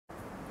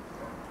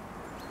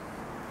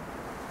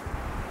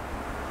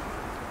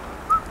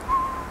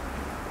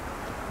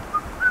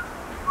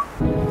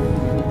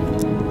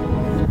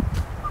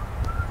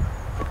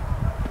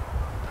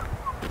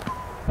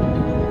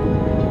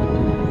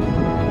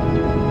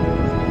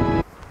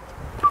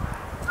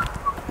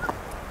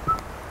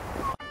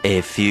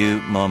A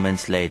few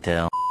moments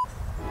later.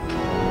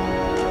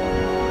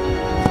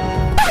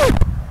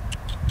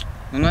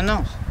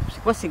 Non,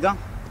 c'est quoi ces gants?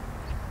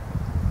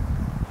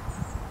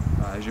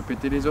 Bah, j'ai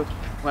pété les autres.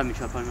 Ouais, mais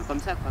tu vas pas le jouer comme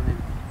ça quand même.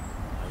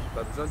 J'ai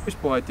pas besoin de plus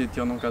pour arrêter de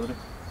tir non cadré.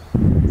 On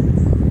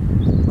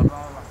va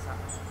voir ça.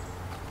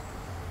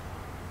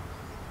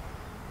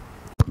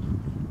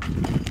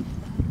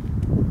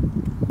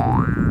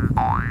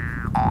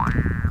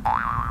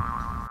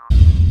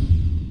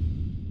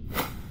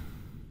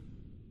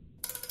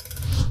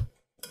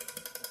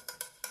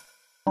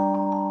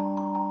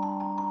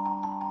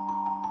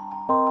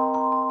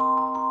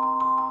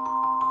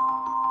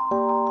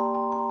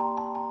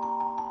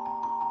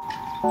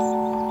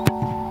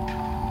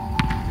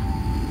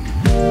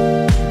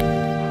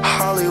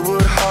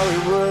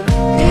 Hollywood,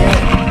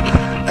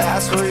 yeah,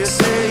 that's where you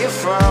say you're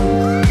from.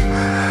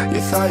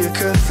 You thought you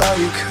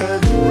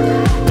could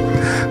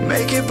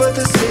make it, but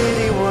the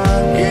city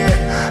won,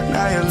 yeah.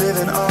 Now you're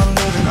living on,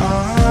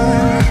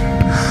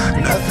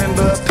 nothing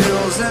but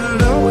pills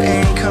and low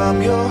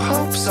income. Your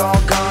hope's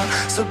all gone,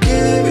 so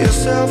give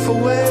yourself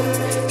away.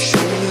 Show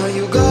me how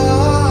you go,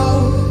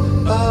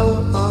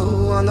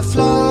 on the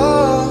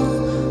floor,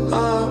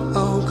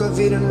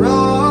 covered in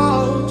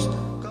rose.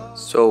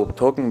 So,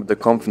 talking about the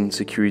confidence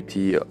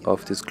security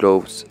of these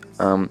gloves,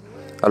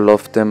 I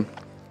love them.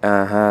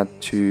 I had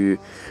to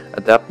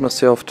adapt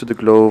myself to the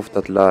glove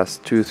that lasts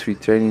 2-3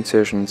 training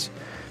sessions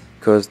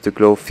because the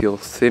glove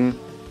feels thin.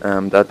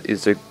 That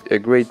is a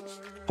great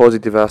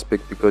positive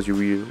aspect because you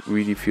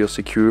really feel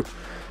secure,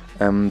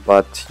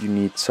 but you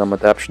need some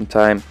adaptation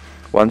time.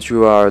 Once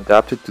you are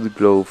adapted to the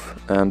glove,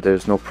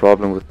 there's no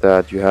problem with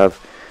that. You have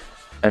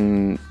a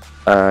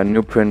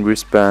neoprene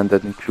wristband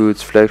that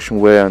includes flexion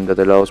wear and that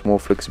allows more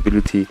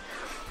flexibility.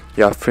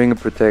 You have finger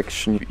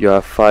protection, you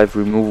have 5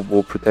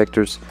 removable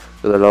protectors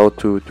that allow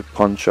to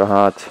punch a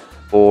hard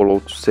ball or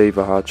to save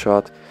a hard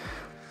shot.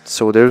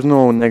 So there's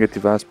no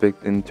negative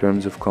aspect in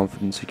terms of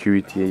confidence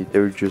security,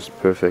 they're just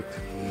perfect.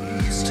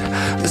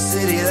 The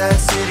city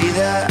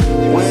that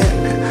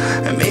went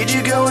and made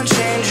you go and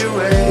change your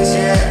ways,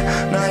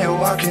 yeah. Now you're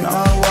walking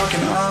on.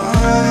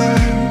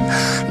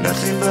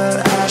 Nothing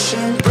but ash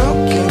and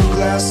broken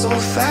glass,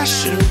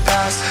 old-fashioned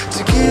past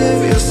to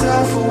give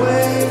yourself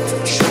away.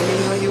 Show me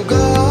how you go,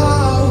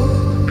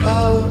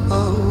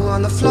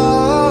 on the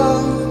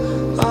floor,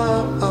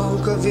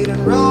 covered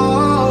in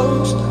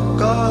rose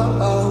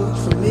gold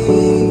for me.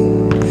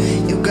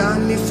 You got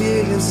me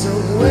feeling so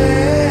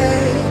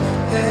way,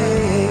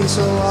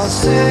 so I'll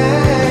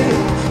say,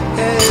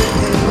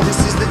 this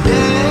is the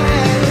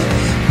day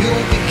you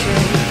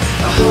became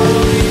a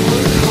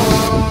Hollywood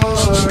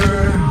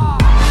horror.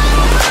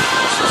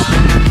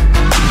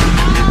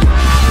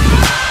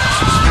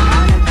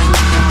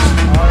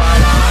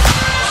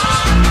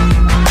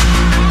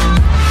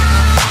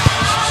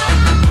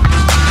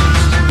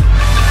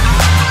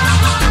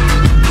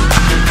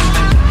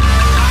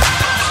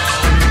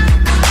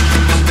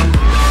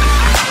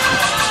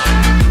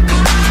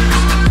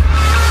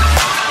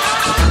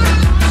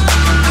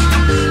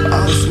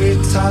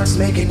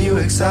 Making you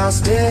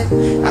exhausted,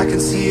 I can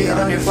see it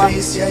on your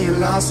face, yeah, you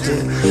lost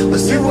it.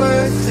 Was it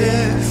worth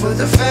it for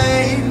the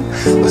fame?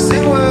 Was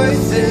it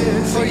worth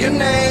it for your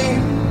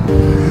name?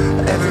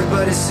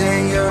 Everybody's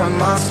saying you're a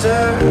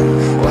monster.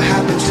 What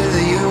happened to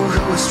the you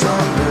who was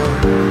stronger?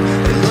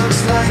 It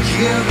looks like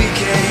you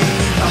became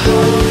a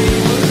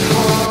Hollywood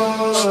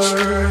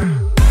horror.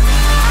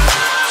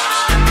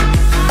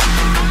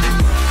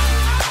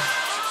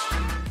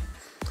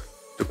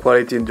 The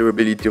quality and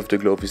durability of the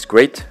glove is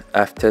great.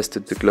 I've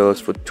tested the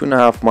gloves for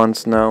 2.5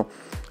 months now,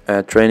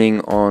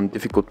 training on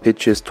difficult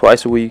pitches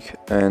twice a week,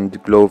 and the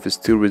glove is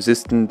still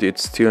resistant,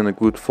 it's still in a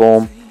good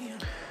form.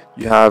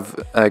 You have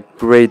a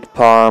great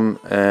palm,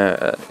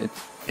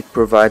 it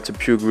provides a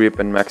pure grip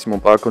and maximum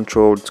ball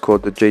control. It's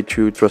called the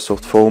J2 Trust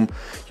Soft Foam.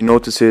 You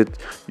notice it,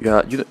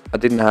 I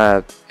didn't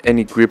have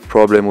any grip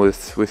problem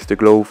with the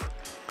glove.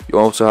 You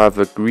also have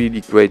a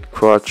really great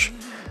crutch.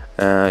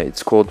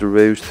 It's called the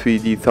Reusch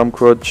 3D thumb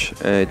crutch.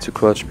 It's a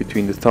crutch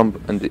between the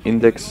thumb and the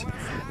index,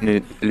 and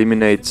it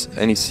eliminates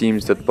any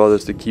seams that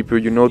bothers the keeper.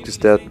 You notice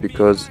that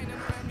because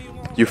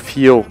you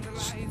feel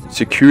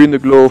secure in the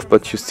glove,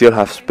 but you still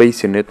have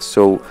space in it,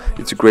 so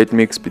it's a great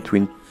mix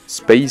between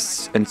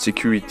space and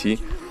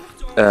security.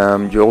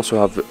 You also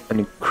have an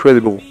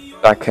incredible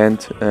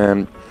backhand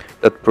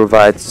that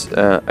provides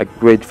a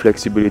great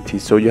flexibility,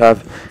 so you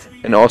have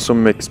an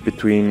awesome mix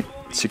between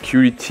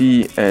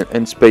security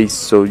and space.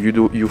 So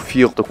you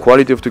feel the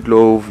quality of the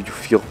glove, you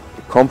feel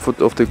the comfort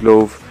of the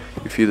glove,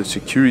 you feel the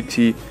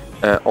security,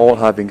 all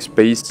having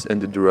space, and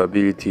the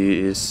durability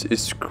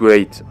is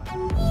great.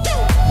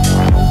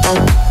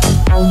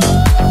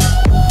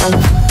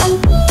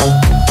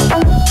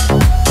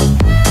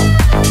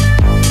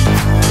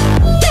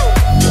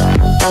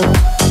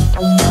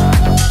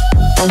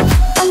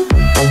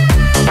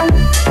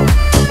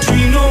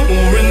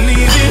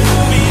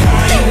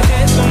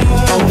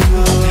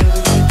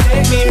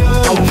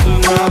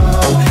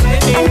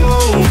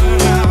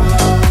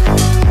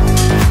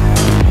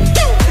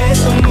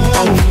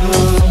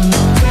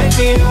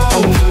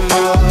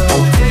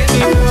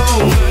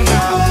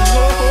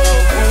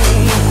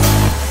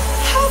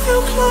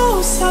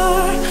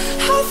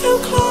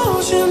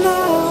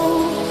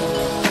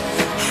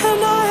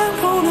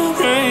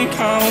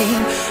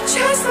 home.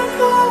 Just a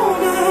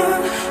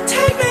moment,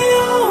 take me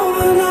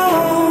over now.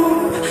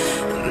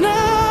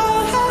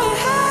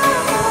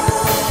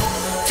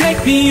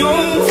 Take me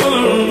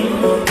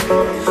over,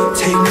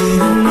 take me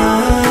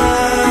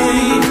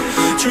tonight.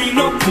 Dream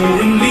no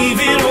more and leave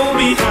it all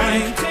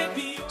behind.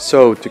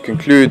 So to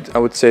conclude, I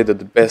would say that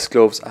the best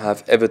gloves I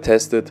have ever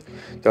tested.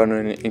 They're on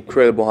an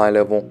incredible high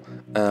level.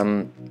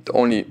 The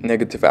only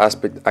negative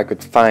aspect I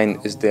could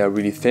find is they are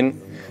really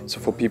thin. So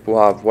for people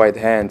who have wide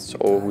hands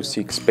or who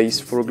seek space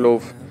for a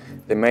glove,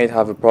 they might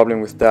have a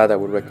problem with that. I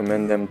would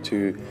recommend them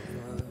to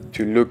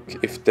look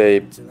if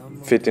they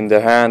fit in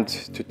their hand,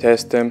 to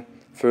test them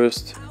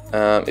first.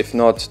 If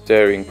not,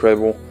 they're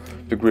incredible.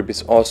 The grip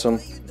is awesome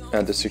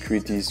and the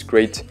security is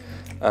great.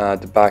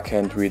 The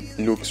backhand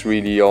looks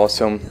really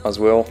awesome as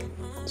well.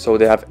 So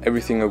they have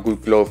everything a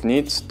good glove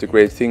needs. The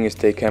great thing is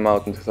they came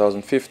out in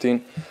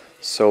 2015,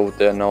 so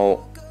they're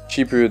now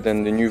cheaper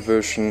than the new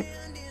version.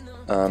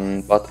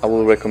 But I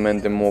will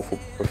recommend them more for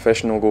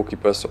professional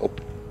goalkeepers or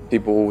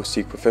people who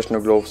seek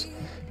professional gloves,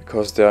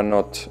 because they are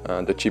not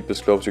the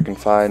cheapest gloves you can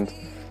find,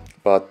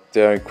 but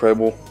they're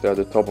incredible. They're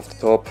the top of the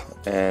top,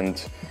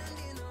 and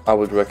I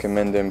would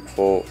recommend them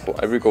for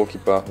every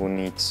goalkeeper who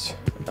needs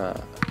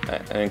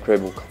an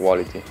incredible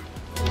quality.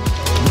 No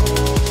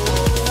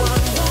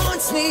one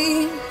wants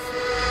me.